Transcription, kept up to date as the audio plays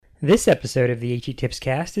This episode of the AT Tips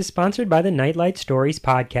Cast is sponsored by the Nightlight Stories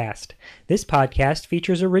podcast. This podcast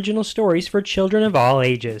features original stories for children of all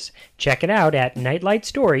ages. Check it out at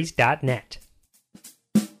nightlightstories.net.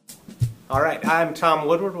 All right, I'm Tom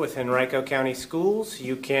Woodward with Henrico County Schools.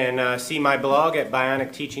 You can see my blog at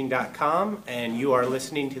bionicteaching.com, and you are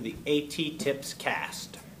listening to the AT Tips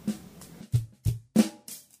Cast.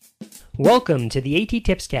 Welcome to the AT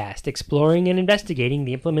Tips Cast, exploring and investigating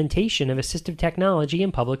the implementation of assistive technology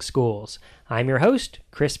in public schools. I'm your host,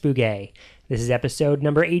 Chris Bouguet. This is episode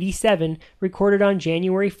number 87, recorded on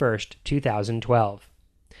January 1st, 2012.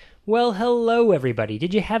 Well, hello everybody.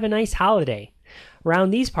 Did you have a nice holiday?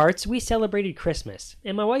 Around these parts, we celebrated Christmas,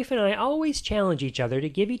 and my wife and I always challenge each other to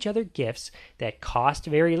give each other gifts that cost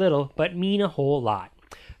very little but mean a whole lot.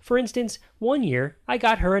 For instance, one year, I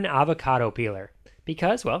got her an avocado peeler.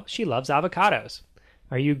 Because, well, she loves avocados.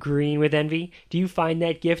 Are you green with envy? Do you find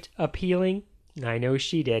that gift appealing? I know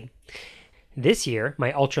she did. This year,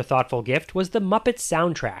 my ultra-thoughtful gift was the Muppets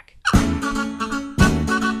soundtrack.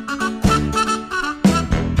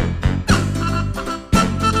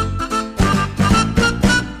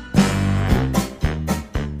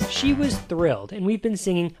 She was thrilled, and we've been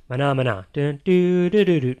singing Mana Mana dun, doo, doo,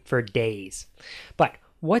 doo, doo, for days. But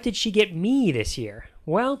what did she get me this year?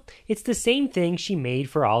 Well, it's the same thing she made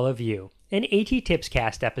for all of you. An AT Tips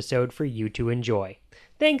Cast episode for you to enjoy.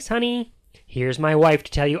 Thanks, honey. Here's my wife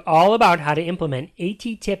to tell you all about how to implement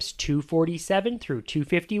AT Tips 247 through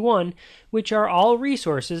 251, which are all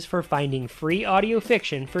resources for finding free audio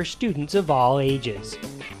fiction for students of all ages.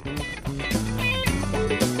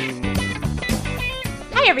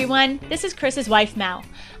 Hi everyone, this is Chris's wife Mel.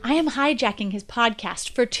 I am hijacking his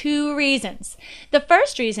podcast for two reasons. The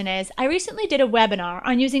first reason is I recently did a webinar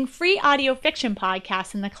on using free audio fiction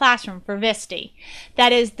podcasts in the classroom for VISTE.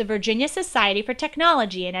 That is the Virginia Society for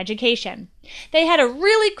Technology and Education. They had a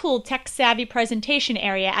really cool tech-savvy presentation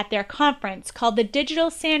area at their conference called the Digital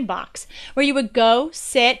Sandbox, where you would go,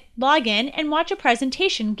 sit, log in, and watch a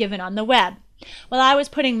presentation given on the web. While I was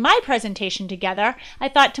putting my presentation together, I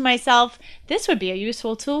thought to myself, this would be a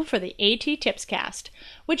useful tool for the AT Tips Cast.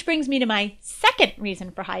 Which brings me to my second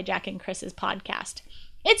reason for hijacking Chris's podcast.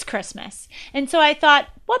 It's Christmas, and so I thought,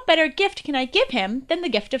 what better gift can I give him than the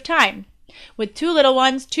gift of time? With two little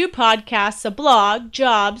ones, two podcasts, a blog,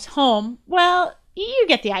 jobs, home, well, you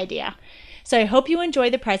get the idea. So I hope you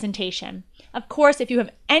enjoy the presentation. Of course, if you have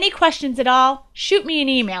any questions at all, shoot me an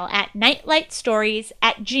email at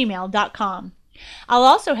nightlightstories@gmail.com. I'll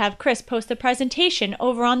also have Chris post the presentation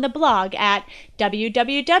over on the blog at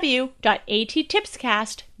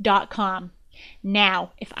www.attipscast.com.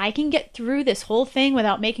 Now, if I can get through this whole thing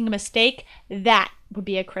without making a mistake, that would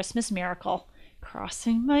be a Christmas miracle.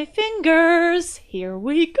 Crossing my fingers. Here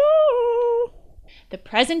we go. The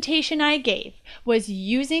presentation I gave was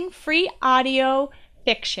using free audio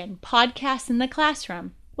fiction podcasts in the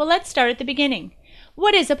classroom. Well, let's start at the beginning.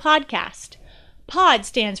 What is a podcast? POD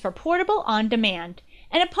stands for Portable On Demand,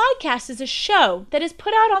 and a podcast is a show that is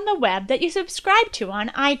put out on the web that you subscribe to on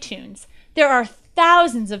iTunes. There are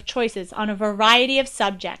thousands of choices on a variety of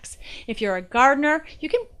subjects. If you're a gardener, you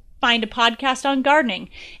can find a podcast on gardening.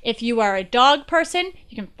 If you are a dog person,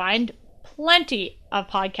 you can find plenty of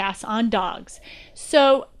podcasts on dogs.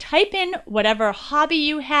 So type in whatever hobby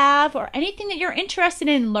you have or anything that you're interested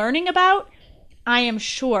in learning about. I am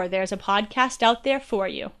sure there's a podcast out there for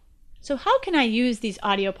you. So how can I use these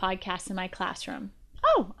audio podcasts in my classroom?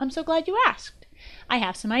 Oh, I'm so glad you asked. I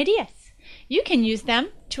have some ideas. You can use them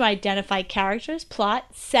to identify characters, plot,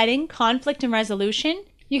 setting, conflict, and resolution.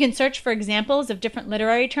 You can search for examples of different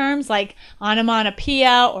literary terms like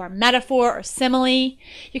onomatopoeia or metaphor or simile.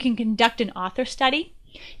 You can conduct an author study.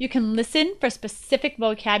 You can listen for specific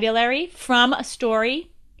vocabulary from a story.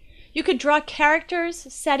 You could draw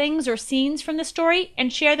characters, settings, or scenes from the story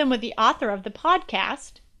and share them with the author of the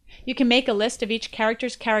podcast. You can make a list of each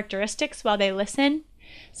character's characteristics while they listen.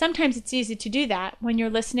 Sometimes it's easy to do that when you're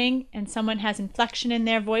listening and someone has inflection in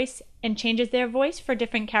their voice and changes their voice for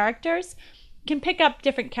different characters. You can pick up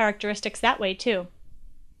different characteristics that way too.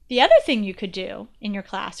 The other thing you could do in your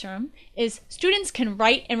classroom is students can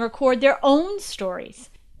write and record their own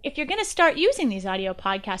stories. If you're going to start using these audio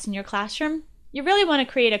podcasts in your classroom, you really want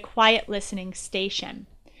to create a quiet listening station.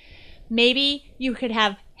 Maybe you could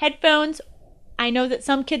have headphones. I know that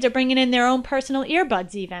some kids are bringing in their own personal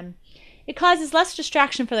earbuds even. It causes less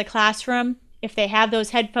distraction for the classroom if they have those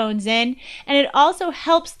headphones in, and it also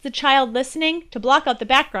helps the child listening to block out the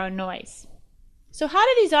background noise. So how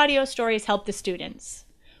do these audio stories help the students?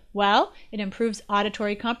 Well, it improves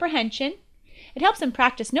auditory comprehension. It helps them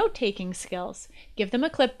practice note-taking skills. Give them a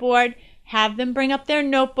clipboard, have them bring up their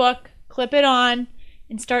notebook, clip it on,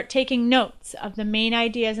 and start taking notes of the main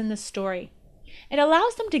ideas in the story. It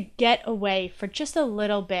allows them to get away for just a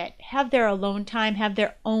little bit, have their alone time, have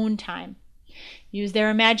their own time. Use their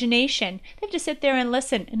imagination. They have to sit there and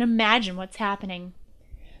listen and imagine what's happening.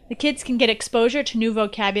 The kids can get exposure to new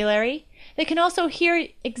vocabulary. They can also hear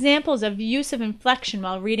examples of use of inflection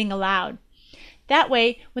while reading aloud. That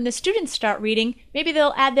way, when the students start reading, maybe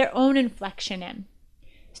they'll add their own inflection in.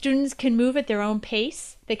 Students can move at their own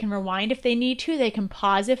pace. They can rewind if they need to. They can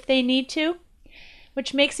pause if they need to,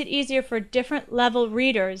 which makes it easier for different level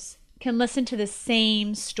readers can listen to the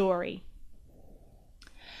same story.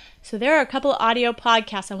 So there are a couple of audio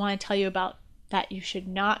podcasts I want to tell you about that you should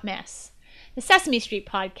not miss. The Sesame Street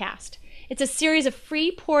podcast. It's a series of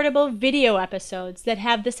free portable video episodes that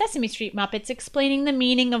have the Sesame Street Muppets explaining the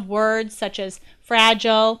meaning of words such as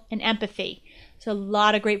fragile and empathy. There's a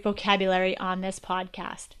lot of great vocabulary on this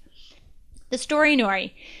podcast. The Story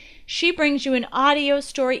Nori. She brings you an audio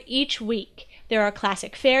story each week. There are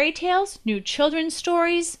classic fairy tales, new children's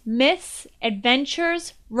stories, myths,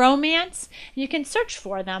 adventures, romance, and you can search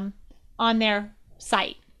for them on their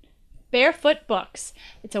site. Barefoot Books.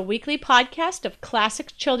 It's a weekly podcast of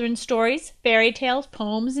classic children's stories, fairy tales,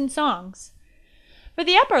 poems, and songs. For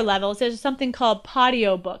the upper levels, there's something called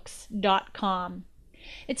podiobooks.com.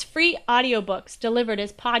 It's free audiobooks delivered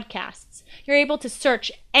as podcasts. You're able to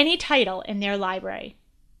search any title in their library.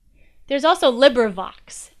 There's also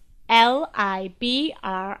LibriVox.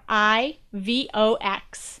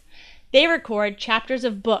 LibriVox. They record chapters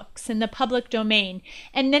of books in the public domain,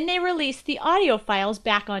 and then they release the audio files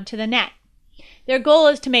back onto the net. Their goal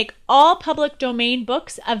is to make all public domain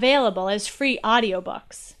books available as free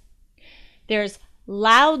audiobooks. There's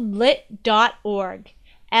loudlit.org.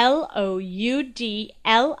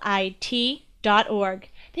 loudlit.org.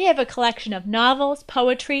 They have a collection of novels,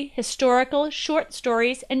 poetry, historical, short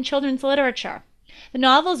stories, and children's literature. The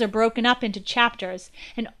novels are broken up into chapters,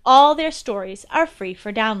 and all their stories are free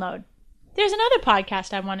for download. There's another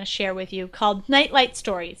podcast I want to share with you called Nightlight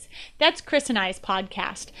Stories. That's Chris and I's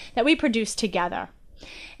podcast that we produce together.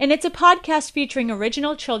 And it's a podcast featuring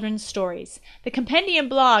original children's stories. The Compendium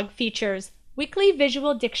blog features weekly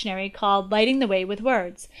visual dictionary called Lighting the Way with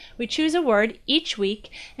Words. We choose a word each week,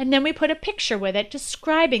 and then we put a picture with it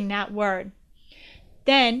describing that word.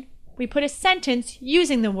 Then we put a sentence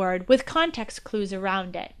using the word with context clues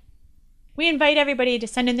around it. We invite everybody to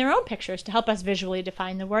send in their own pictures to help us visually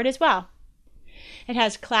define the word as well. It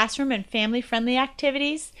has classroom and family-friendly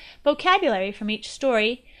activities, vocabulary from each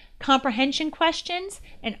story, comprehension questions,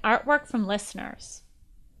 and artwork from listeners.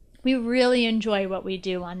 We really enjoy what we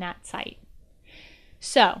do on that site.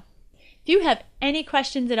 So, if you have any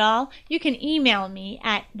questions at all, you can email me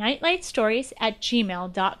at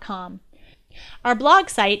nightlightstories@gmail.com. Our blog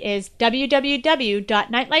site is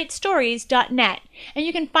www.nightlightstories.net, and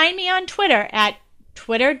you can find me on Twitter at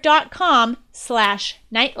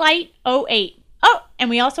twitter.com/nightlight08. Oh, and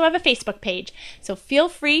we also have a Facebook page, so feel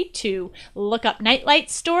free to look up Nightlight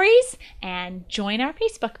Stories and join our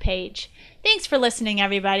Facebook page. Thanks for listening,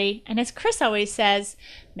 everybody, and as Chris always says,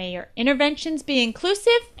 may your interventions be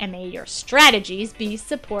inclusive and may your strategies be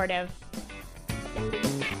supportive.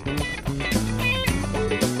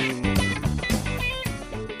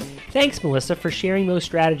 Thanks, Melissa, for sharing those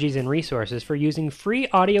strategies and resources for using free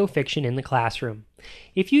audio fiction in the classroom.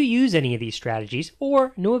 If you use any of these strategies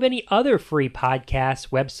or know of any other free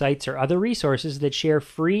podcasts, websites, or other resources that share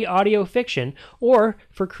free audio fiction, or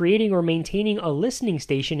for creating or maintaining a listening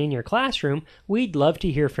station in your classroom, we'd love to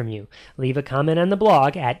hear from you. Leave a comment on the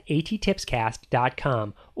blog at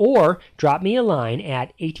attipscast.com or drop me a line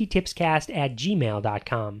at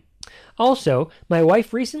attipscast@gmail.com. Also, my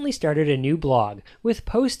wife recently started a new blog with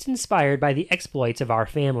posts inspired by the exploits of our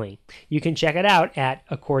family. You can check it out at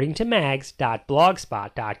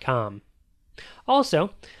accordingtomags.blogspot.com.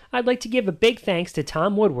 Also, I'd like to give a big thanks to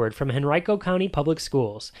Tom Woodward from Henrico County Public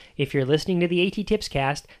Schools. If you're listening to the AT Tips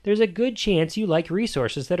Cast, there's a good chance you like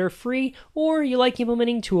resources that are free or you like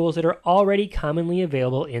implementing tools that are already commonly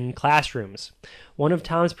available in classrooms. One of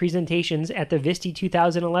Tom's presentations at the VISTI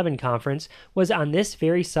 2011 conference was on this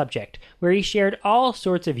very subject, where he shared all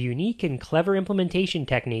sorts of unique and clever implementation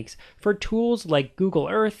techniques for tools like Google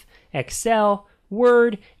Earth, Excel,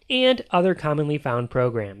 Word, and other commonly found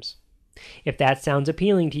programs. If that sounds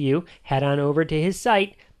appealing to you, head on over to his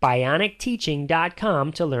site,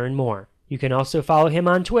 bionicteaching.com, to learn more. You can also follow him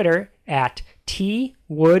on Twitter at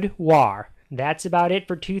twoodwar. That's about it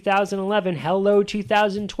for 2011. Hello,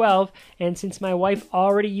 2012. And since my wife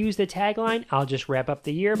already used the tagline, I'll just wrap up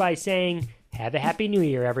the year by saying, have a happy new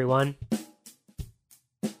year, everyone.